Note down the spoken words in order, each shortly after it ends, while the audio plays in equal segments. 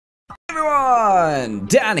everyone,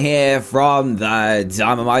 Dan here from the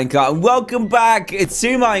Diamond Minecraft, and welcome back to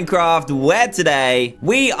Minecraft, where today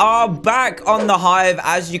we are back on the Hive,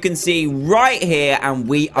 as you can see right here, and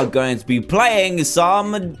we are going to be playing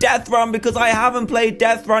some Death Run, because I haven't played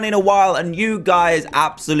Death Run in a while, and you guys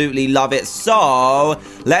absolutely love it. So,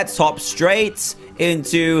 let's hop straight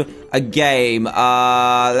into a game.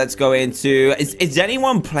 Let's go into... Is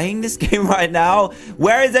anyone playing this game right now?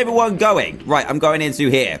 Where is everyone going? Right, I'm going into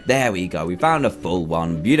here. There we go. We found a full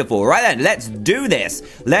one. Beautiful. Right then, let's do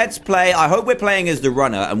this. Let's play. I hope we're playing as the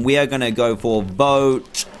runner, and we are going to go for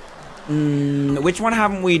vote. Which one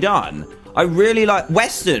haven't we done? I really like...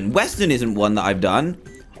 Western. Western isn't one that I've done.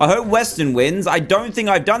 I hope Western wins. I don't think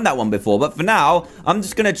I've done that one before, but for now, I'm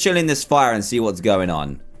just going to chill in this fire and see what's going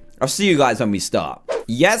on. I'll see you guys when we start.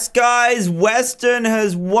 Yes, guys, Western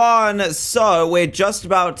has won, so we're just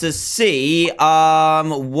about to see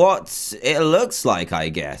what it looks like, I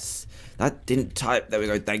guess. That didn't type. There we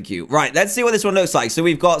go. Thank you. Right, let's see what this one looks like. So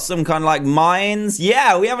we've got some kind of like mines.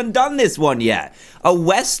 Yeah, we haven't done this one yet. A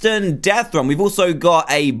Western Death Run. We've also got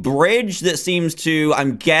a bridge that seems to,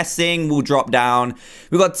 I'm guessing, will drop down.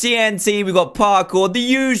 We've got TNT. We've got parkour. The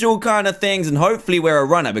usual kind of things. And hopefully we're a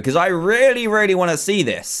runner, because I really, really want to see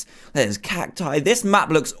this. There's cacti. This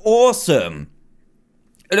map looks awesome.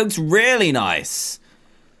 It looks really nice.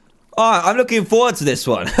 Oh, I'm looking forward to this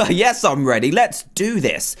one. Yes, I'm ready. Let's do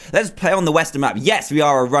this. Let's play on the Western map. Yes, we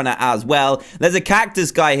are a runner as well. There's a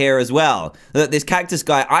cactus guy here as well. This cactus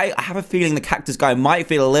guy, I have a feeling the cactus guy might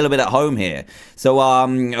feel a little bit at home here. So, are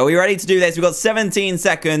we ready to do this? We've got 17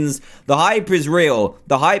 seconds. The hype is real.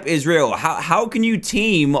 The hype is real. How can you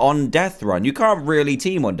team on Death Run? You can't really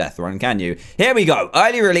team on Death Run, can you? Here we go.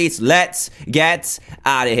 Early release. Let's get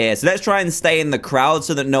out of here. So let's try and stay in the crowd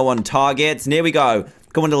so that no one targets. And here we go.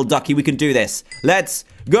 Come on, little ducky, we can do this. Let's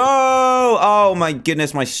go! Oh my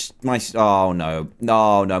goodness, oh no.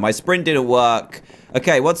 No, no, my sprint didn't work.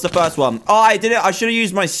 Okay, what's the first one? Oh, I did it. I should have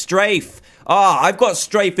used my strafe. I've got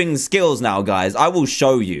strafing skills now, guys. I will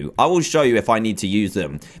show you. I will show you if I need to use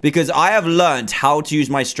them, because I have learned how to use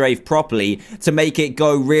my strafe properly to make it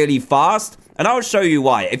go really fast. And I'll show you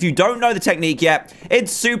why. If you don't know the technique yet,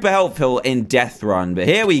 it's super helpful in Death Run. But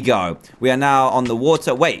here we go. We are now on the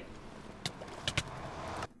water. Wait.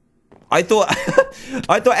 I thought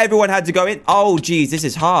I thought everyone had to go in. Oh, geez, this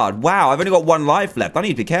is hard. Wow, I've only got one life left. I need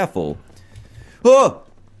to be careful. Oh,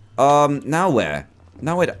 now where?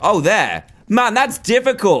 Now where? Oh, there. Man, that's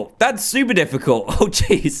difficult. That's super difficult. Oh,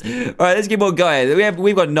 jeez. All right, let's keep on going.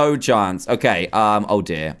 We've got no chance. Okay. Oh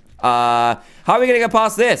dear. How are we gonna get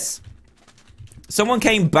past this? Someone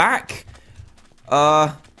came back.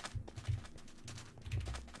 Oh,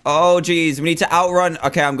 geez. We need to outrun.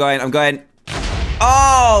 Okay, I'm going.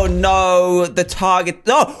 Oh, no, the target.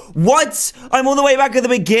 Oh, what? I'm all the way back at the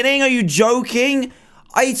beginning? Are you joking?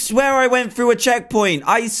 I swear I went through a checkpoint.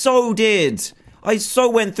 I so did. I so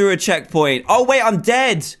went through a checkpoint. Oh, wait, I'm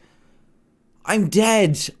dead. I'm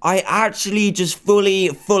dead. I actually just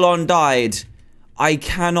full on died. I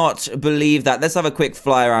cannot believe that. Let's have a quick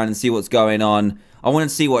fly around and see what's going on. I want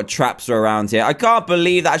to see what traps are around here. I can't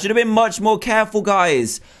believe that. I should have been much more careful,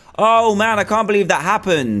 guys. Oh, man, I can't believe that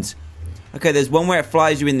happened. Okay, there's one where it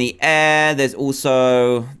flies you in the air. There's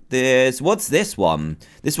also this. What's this one?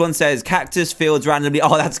 This one says cactus fields randomly.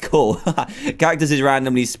 Oh, that's cool. Cactuses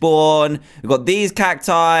randomly spawn. We've got these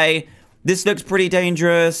cacti. This looks pretty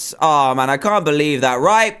dangerous. Oh, man, I can't believe that.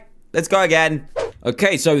 Right, let's go again.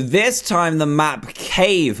 Okay, so this time the map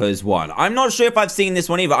Cave has won. I'm not sure if I've seen this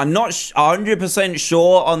one either. I'm not 100%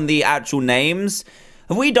 sure on the actual names.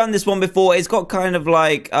 Have we done this one before? It's got kind of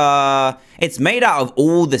like, it's made out of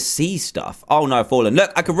all the sea stuff. Oh no, fallen.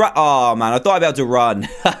 Look, I could run. Oh man, I thought I'd be able to run.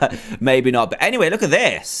 Maybe not. But anyway, look at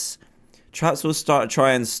this. Traps will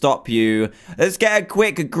try and stop you. Let's get a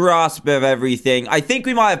quick grasp of everything. I think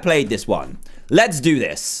we might have played this one. Let's do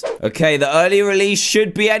this. Okay, the early release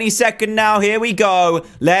should be any second now. Here we go.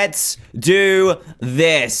 Let's do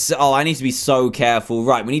this. Oh, I need to be so careful.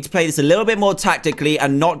 Right, we need to play this a little bit more tactically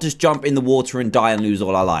and not just jump in the water and die and lose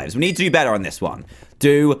all our lives. We need to do better on this one.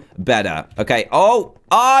 Do better. Okay. Oh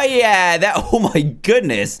yeah. Oh my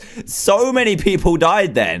goodness. So many people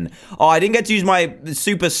died then. Oh, I didn't get to use my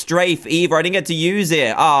super strafe either. I didn't get to use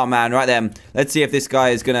it. Oh man, right then. Let's see if this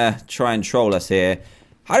guy is gonna try and troll us here.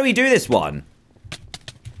 How do we do this one?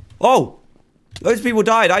 Oh, those people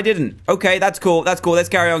died. I didn't. Okay, that's cool. That's cool. Let's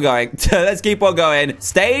carry on going. Let's keep on going.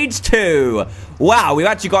 Stage 2. Wow, we've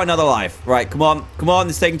actually got another life. Right, come on. Come on.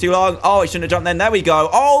 This is taking too long. Oh, I shouldn't have jumped then. There we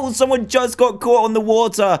go. Oh, someone just got caught on the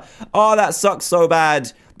water. Oh, that sucks so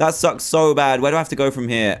bad. That sucks so bad. Where do I have to go from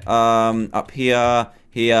here? Up here.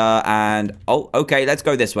 here, and... Oh, okay, let's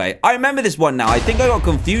go this way. I remember this one now. I think I got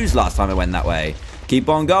confused last time I went that way. Keep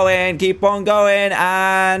on going,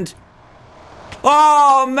 and...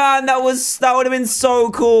 Oh, man, that would have been so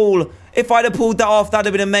cool. If I'd have pulled that off, that'd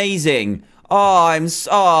have been amazing. Oh,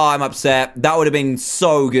 I'm upset. That would have been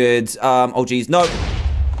so good. Oh, geez, no.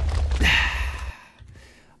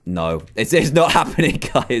 No, it's not happening,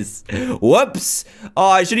 guys. Whoops. Oh,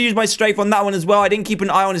 I should have used my strafe on that one as well. I didn't keep an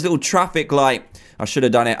eye on his little traffic light. I should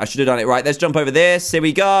have done it. Right, let's jump over this. Here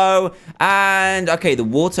we go. And, okay, the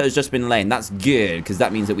water has just been laying. That's good, because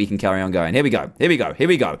that means that we can carry on going. Here we go.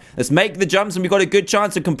 Let's make the jumps, and we've got a good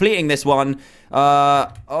chance of completing this one.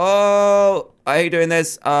 Oh, I hate doing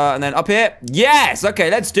this. And then up here. Yes! Okay,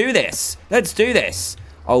 let's do this.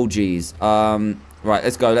 Oh, geez. Right,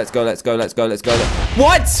 let's go.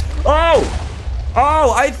 What?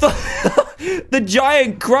 Oh, I thought the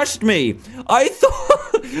giant crushed me. I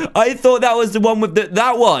thought that was the one with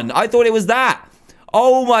that one. I thought it was that.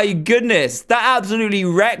 Oh my goodness, that absolutely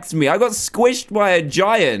wrecked me. I got squished by a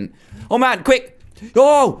giant. Oh man, quick.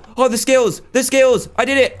 Oh, the skills. I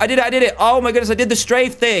did it. Oh my goodness, I did the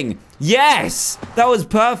strafe thing. Yes, that was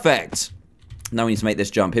perfect. Now we need to make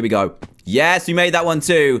this jump. Here we go. Yes, we made that one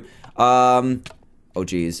too. Oh,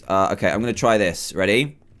 geez. Okay, I'm going to try this.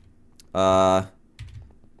 Ready? Let's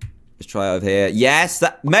try it over here. Yes,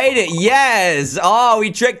 that made it. Yes. Oh, we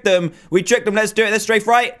tricked them. Let's do it. Let's strafe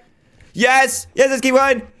right. Yes. Let's keep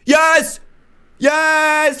going. Yes.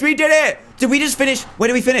 We did it. Did we just finish? Where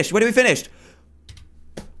did we finish?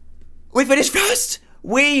 We finished first.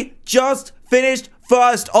 We just finished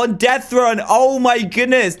first on Death Run. Oh, my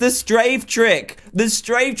goodness. The strafe trick.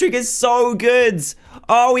 Is so good.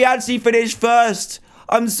 Oh, we actually finished first.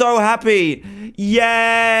 I'm so happy.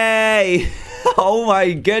 Yay. Oh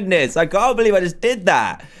my goodness. I can't believe I just did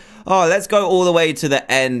that. Oh, let's go all the way to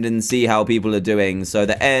the end and see how people are doing. So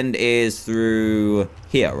the end is through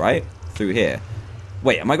here, right? Through here.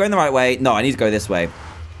 Wait, am I going the right way? No, I need to go this way.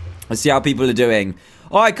 Let's see how people are doing.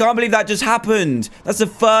 Oh, I can't believe that just happened. That's the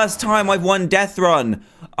first time I've won Death Run.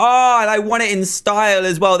 Oh, and I won it in style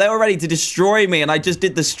as well. They were ready to destroy me, and I just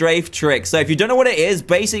did the strafe trick. So if you don't know what it is,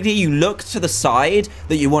 basically you look to the side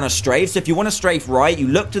that you want to strafe. So if you want to strafe right, you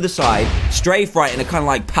look to the side, strafe right, and it kind of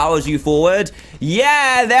like powers you forward.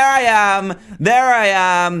 Yeah, there I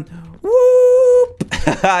am. Whoop.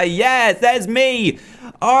 Yes, there's me.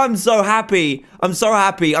 Oh, I'm so happy. I'm so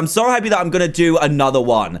happy that I'm going to do another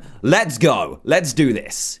one. Let's go. Let's do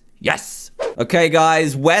this. Yes. Okay,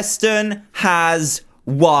 guys. Western has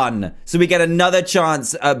won. So we get another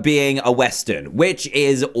chance at being a Western, which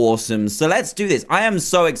is awesome. So let's do this. I am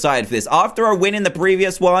so excited for this. After a win in the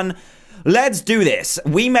previous one, let's do this.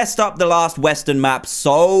 We messed up the last Western map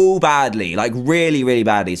so badly. Like, really, really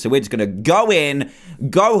badly. So we're just going to go in,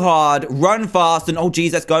 go hard, run fast, and oh,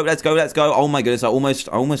 geez, let's go. Oh, my goodness, I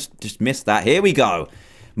almost just missed that. Here we go.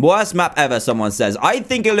 Worst map ever, someone says. I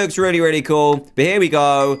think it looks really, really cool, but here we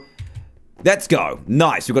go. Let's go.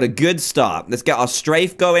 Nice. We've got a good start. Let's get our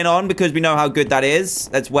strafe going on because we know how good that is.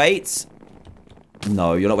 Let's wait.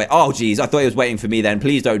 No, you're not waiting. Oh, geez. I thought he was waiting for me then.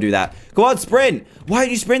 Please don't do that. Come on, sprint. Why aren't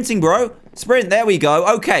you sprinting, bro? Sprint. There we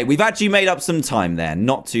go. Okay, we've actually made up some time there.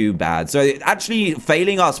 Not too bad. So actually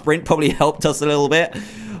failing our sprint probably helped us a little bit.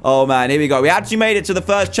 Oh, man. Here we go. We actually made it to the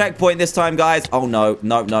first checkpoint this time, guys. Oh, no.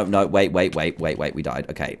 No. Wait. We died.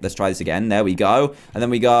 Okay, let's try this again. There we go. And then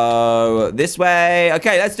we go this way.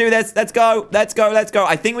 Okay, let's do this. Let's go.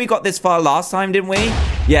 I think we got this far last time, didn't we?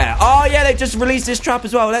 Yeah. Oh, yeah, they just released this trap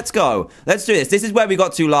as well. Let's go. Let's do this. This is where we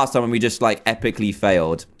got to last time when we just, like, epically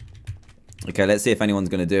failed. Okay, let's see if anyone's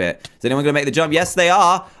going to do it. Is anyone going to make the jump? Yes, they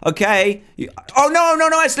are. Okay. Oh,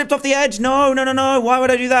 no. I slipped off the edge. No. Why would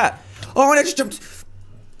I do that? Oh, and I just jumped.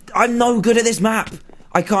 I'm no good at this map.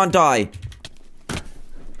 I can't die.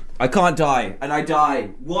 And I die.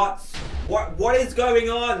 What is going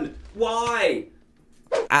on? Why?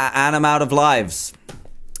 And I'm out of lives.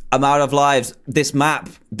 This map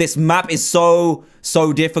is so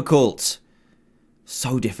difficult.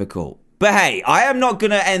 So difficult. But hey, I am not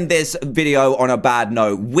going to end this video on a bad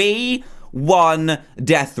note. We won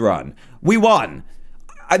Death Run. We won.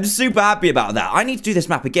 I'm super happy about that. I need to do this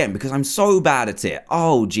map again because I'm so bad at it.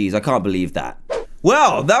 Oh, geez, I can't believe that.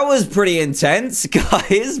 Well, that was pretty intense,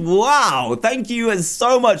 guys. Wow. Thank you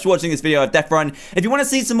so much for watching this video of Death Run. If you want to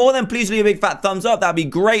see some more, then please leave a big fat thumbs up. That'd be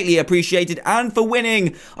greatly appreciated. And for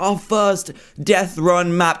winning our first Death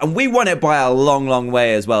Run map. And we won it by a long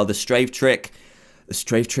way as well. The strafe trick. The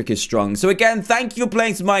strafe trick is strong. So again, thank you for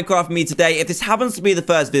playing some Minecraft with me today. If this happens to be the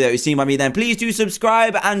first video you've seen by me, then please do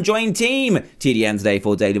subscribe and join Team TDM today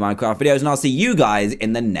for daily Minecraft videos. And I'll see you guys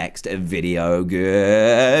in the next video.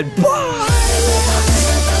 Goodbye.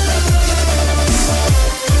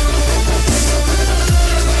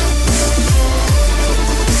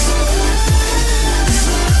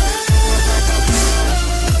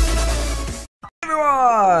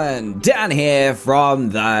 Dan here from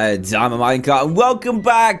the TDM Minecraft, and welcome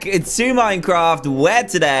back to Minecraft, where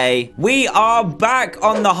today we are back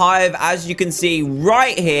on the Hive, as you can see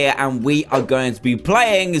right here, and we are going to be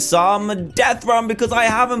playing some Death Run because I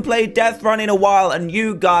haven't played Death Run in a while, and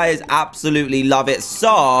you guys absolutely love it.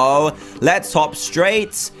 So let's hop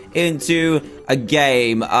straight into a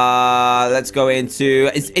game. Let's go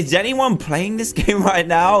into... Is anyone playing this game right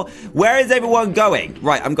now? Where is everyone going?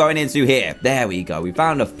 Right, I'm going into here. There we go. We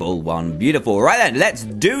found a full one. Beautiful. Right then, let's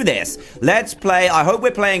do this. Let's play. I hope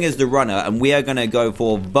we're playing as the runner, and we are going to go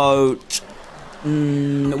for vote.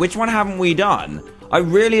 Which one haven't we done? I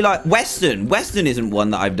really like Western. Western isn't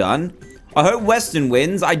one that I've done. I hope Western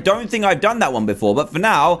wins. I don't think I've done that one before, but for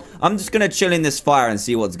now, I'm just going to chill in this fire and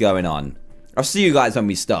see what's going on. I'll see you guys when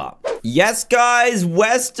we start. Yes, guys,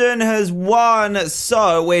 Western has won,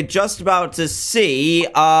 so we're just about to see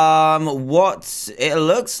what it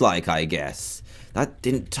looks like, I guess. That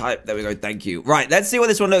didn't type. There we go. Thank you. Right, let's see what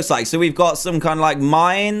this one looks like. So we've got some kind of like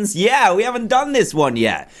mines. Yeah, we haven't done this one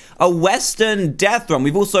yet. A Western Death Run.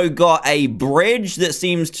 We've also got a bridge that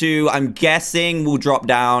seems to, I'm guessing, will drop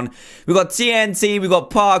down. We've got TNT. We've got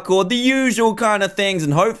parkour. The usual kind of things.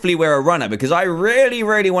 And hopefully we're a runner because I really,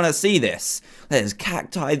 really want to see this. There's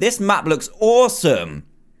cacti. This map looks awesome.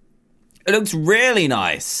 It looks really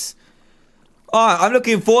nice. Oh, I'm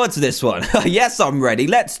looking forward to this one. Yes, I'm ready.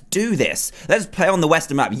 Let's do this. Let's play on the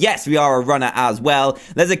Western map. Yes, we are a runner as well.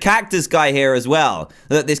 There's a cactus guy here as well.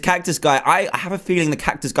 Look, this cactus guy, I have a feeling the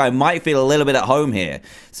cactus guy might feel a little bit at home here.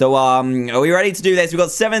 So, are we ready to do this? We've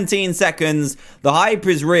got 17 seconds. The hype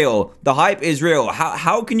is real. The hype is real.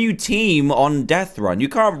 How can you team on Death Run? You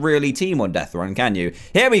can't really team on Death Run, can you?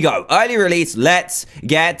 Here we go. Early release. Let's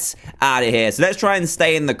get out of here. So let's try and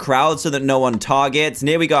stay in the crowd so that no one targets. And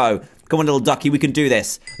here we go. Come on, little ducky, we can do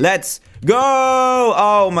this. Let's go!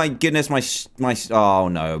 Oh my goodness, oh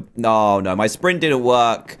no. No, my sprint didn't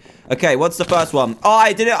work. Okay, what's the first one? Oh,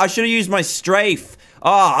 I did it. I should have used my strafe.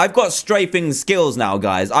 I've got strafing skills now,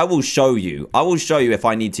 guys. I will show you. I will show you if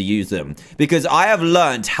I need to use them. Because I have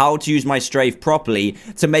learned how to use my strafe properly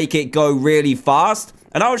to make it go really fast.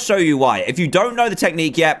 And I'll show you why. If you don't know the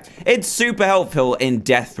technique yet, it's super helpful in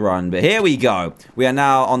Death Run. But here we go. We are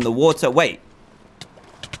now on the water. Wait.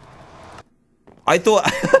 I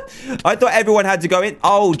thought everyone had to go in.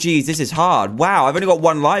 Oh, geez, this is hard. Wow, I've only got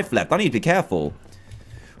one life left. I need to be careful.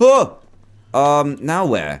 Oh, now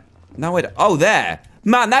where? Now where? Oh, there.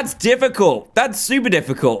 Man, that's difficult. That's super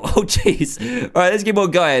difficult. Oh, jeez. All right, let's keep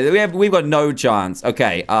on going. We've got no chance.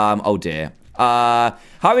 Okay. Oh dear. How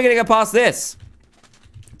are we gonna get past this?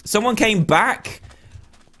 Someone came back.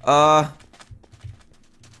 Oh,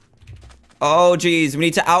 geez. We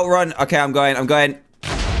need to outrun. Okay, I'm going.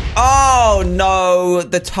 Oh, no,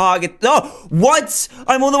 the target. Oh, what?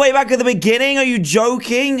 I'm all the way back at the beginning? Are you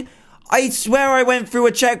joking? I swear I went through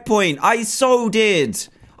a checkpoint. I so did.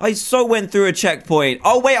 I so went through a checkpoint.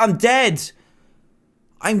 Oh, wait, I'm dead.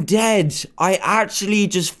 I'm dead. I actually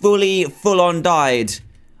just full on died.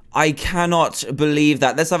 I cannot believe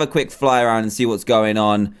that. Let's have a quick fly around and see what's going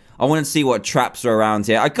on. I want to see what traps are around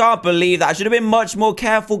here. I can't believe that. I should have been much more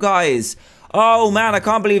careful, guys. Oh, man, I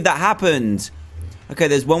can't believe that happened. Okay,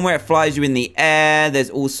 there's one where it flies you in the air. There's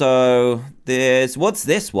also this. What's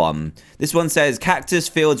this one? This one says cactus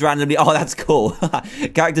fields randomly. Oh, that's cool.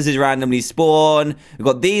 Cactuses randomly spawn. We've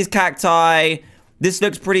got these cacti. This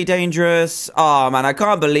looks pretty dangerous. Oh, man, I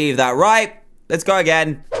can't believe that. Right, let's go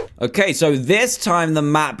again. Okay, so this time the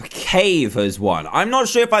map Cave has won. I'm not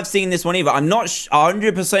sure if I've seen this one either. I'm not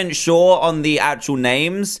 100% sure on the actual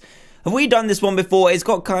names. Have we done this one before? It's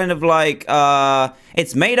got kind of like,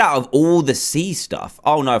 it's made out of all the sea stuff.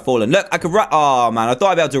 Oh no, fallen. Look, I could run. Oh man, I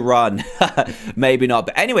thought I'd be able to run. Maybe not.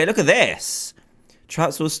 But anyway, look at this.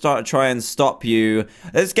 Traps will start to try and stop you.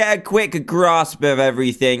 Let's get a quick grasp of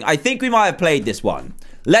everything. I think we might have played this one.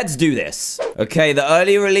 Let's do this. Okay, the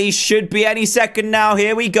early release should be any second now.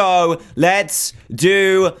 Here we go. Let's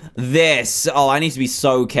do this. Oh, I need to be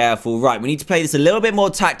so careful. Right, we need to play this a little bit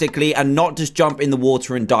more tactically and not just jump in the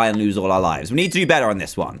water and die and lose all our lives. We need to do better on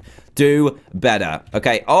this one. Do better.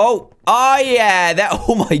 Okay. Oh yeah.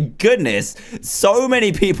 Oh my goodness. So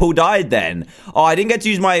many people died then. Oh, I didn't get to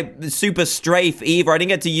use my super strafe either. I didn't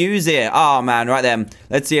get to use it. Oh man, right then.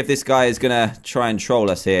 Let's see if this guy is gonna try and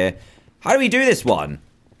troll us here. How do we do this one?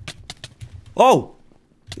 Oh,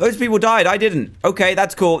 those people died. I didn't. Okay,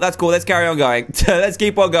 that's cool. That's cool. Let's carry on going. Let's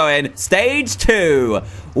keep on going. Stage 2.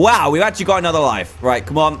 Wow, we've actually got another life. Right,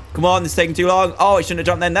 come on. Come on. This is taking too long. Oh, I shouldn't have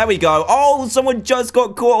jumped then. There we go. Oh, someone just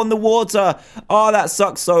got caught on the water. Oh, that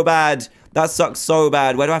sucks so bad. That sucks so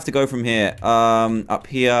bad. Where do I have to go from here? Up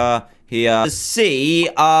here. here to see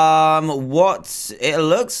what it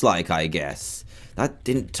looks like, I guess. That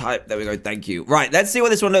didn't type. There we go. Thank you. Right, let's see what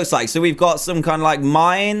this one looks like. So we've got some kind of like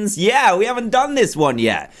mines. Yeah, we haven't done this one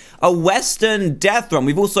yet. A Western death run.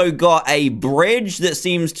 We've also got a bridge that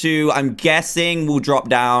seems to, I'm guessing, will drop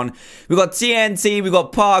down. We've got TNT. We've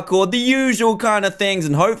got parkour. The usual kind of things.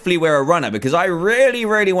 And hopefully we're a runner because I really,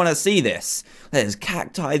 really want to see this. There's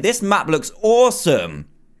cacti. This map looks awesome.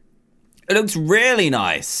 It looks really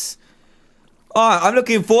nice. Oh, I'm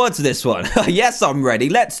looking forward to this one. Yes, I'm ready.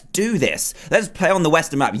 Let's do this. Let's play on the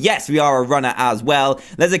Western map. Yes, we are a runner as well.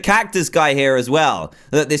 There's a cactus guy here as well.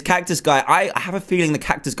 Look, this cactus guy, I have a feeling the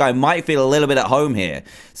cactus guy might feel a little bit at home here.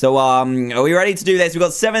 So, are we ready to do this? We've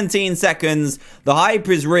got 17 seconds. The hype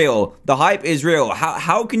is real. The hype is real.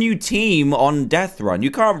 How can you team on Death Run?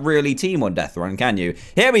 You can't really team on Death Run, can you?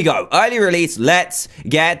 Here we go. Early release. Let's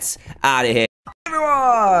get out of here.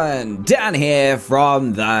 Everyone, Dan here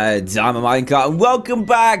from the Diamond Minecart, and welcome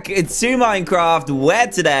back to Minecraft, where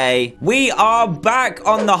today we are back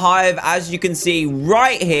on the Hive, as you can see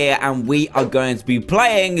right here, and we are going to be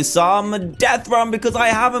playing some Death Run because I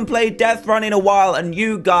haven't played Death Run in a while, and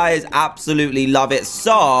you guys absolutely love it.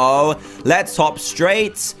 So let's hop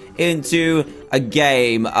straight into a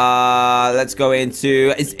game. Let's go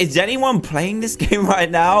into... Is anyone playing this game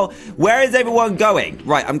right now? Where is everyone going?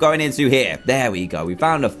 Right, I'm going into here. There we go. We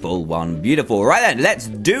found a full one. Beautiful. Right then, let's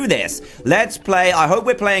do this. Let's play. I hope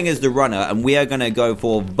we're playing as the runner, and we are going to go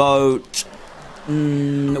for vote.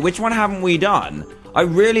 Which one haven't we done? I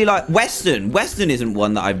really like... Western. Western isn't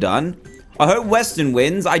one that I've done. I hope Western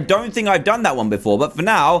wins. I don't think I've done that one before, but for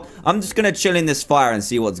now, I'm just going to chill in this fire and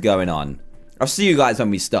see what's going on. I'll see you guys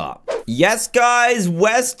when we start. Yes, guys,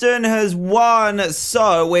 Western has won,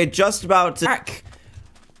 so we're just about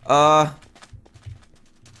to...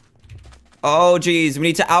 Oh, geez, we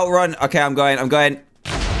need to outrun. Okay, I'm going.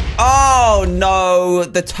 Oh, no,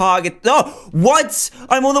 the target... Oh, what?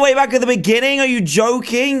 I'm all the way back at the beginning? Are you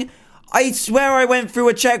joking? I swear I went through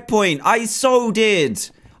a checkpoint. I so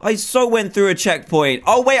did. I so went through a checkpoint.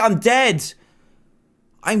 Oh, wait, I'm dead.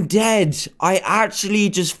 I'm dead. I actually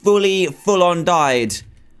just full on died.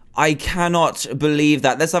 I cannot believe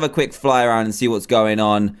that. Let's have a quick fly around and see what's going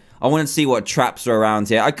on. I want to see what traps are around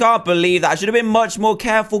here. I can't believe that. I should have been much more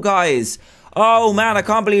careful, guys. Oh, man, I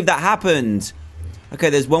can't believe that happened.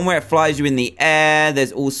 Okay, there's one where it flies you in the air.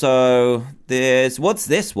 There's also this. What's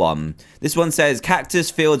this one? This one says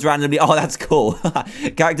cactus fields randomly. Oh, that's cool.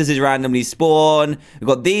 Cactuses randomly spawn. We've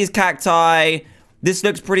got these cacti. This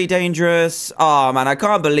looks pretty dangerous. Oh, man, I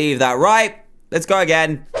can't believe that. Right, let's go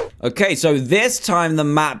again. Okay, so this time the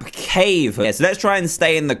map cave. Yeah, so let's try and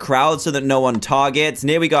stay in the crowd so that no one targets. And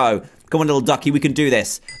here we go. Come on, little ducky, we can do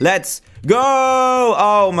this. Let's go.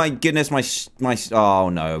 Oh, my goodness, oh,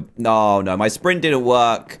 no. Oh, no, my sprint didn't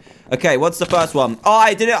work. Okay, what's the first one? Oh,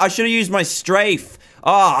 I did it. I should have used my strafe.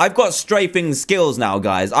 Ah, I've got strafing skills now,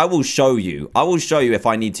 guys. I will show you. I will show you if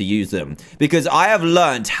I need to use them. Because I have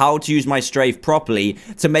learned how to use my strafe properly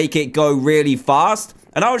to make it go really fast.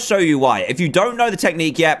 And I'll show you why. If you don't know the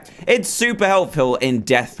technique yet, it's super helpful in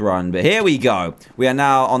Death Run. But here we go. We are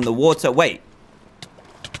now on the water. Wait.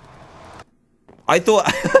 I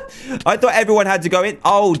thought I thought everyone had to go in.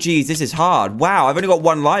 Oh, geez, this is hard. Wow, I've only got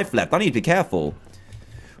one life left. I need to be careful.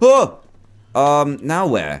 Oh! Now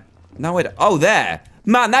where? Now where? Oh, there.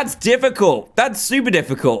 Man, that's difficult. That's super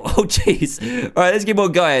difficult. Oh, jeez. All right, let's keep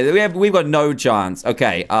on going. We've got no chance.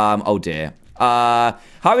 Okay. Oh, dear. How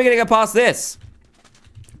are we going to get past this?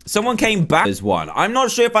 Someone came back. There's one. I'm not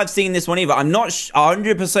sure if I've seen this one either. I'm not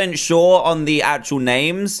 100% sure on the actual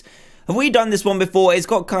names. Have we done this one before? It's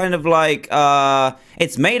got kind of like,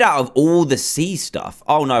 it's made out of all the sea stuff.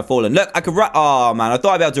 Oh, no, I've fallen. Look, I could run. Oh, man, I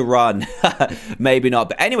thought I'd be able to run. Maybe not.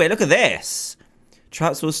 But anyway, look at this.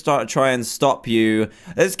 Traps will try and stop you.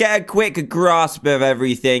 Let's get a quick grasp of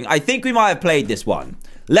everything. I think we might have played this one.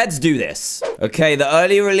 Let's do this. Okay, the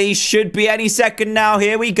early release should be any second now.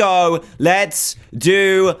 Here we go. Let's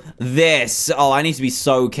do this. Oh, I need to be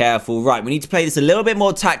so careful. Right, we need to play this a little bit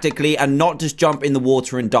more tactically and not just jump in the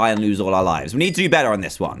water and die and lose all our lives. We need to do better on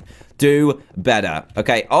this one. Do better.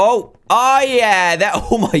 Okay. Oh, yeah.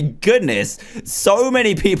 Oh, my goodness. So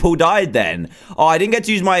many people died then. Oh, I didn't get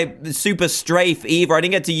to use my super strafe either. I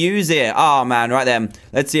didn't get to use it. Oh, man. Right then.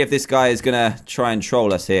 Let's see if this guy is going to try and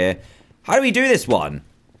troll us here. How do we do this one?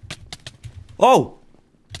 Oh,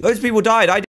 those people died.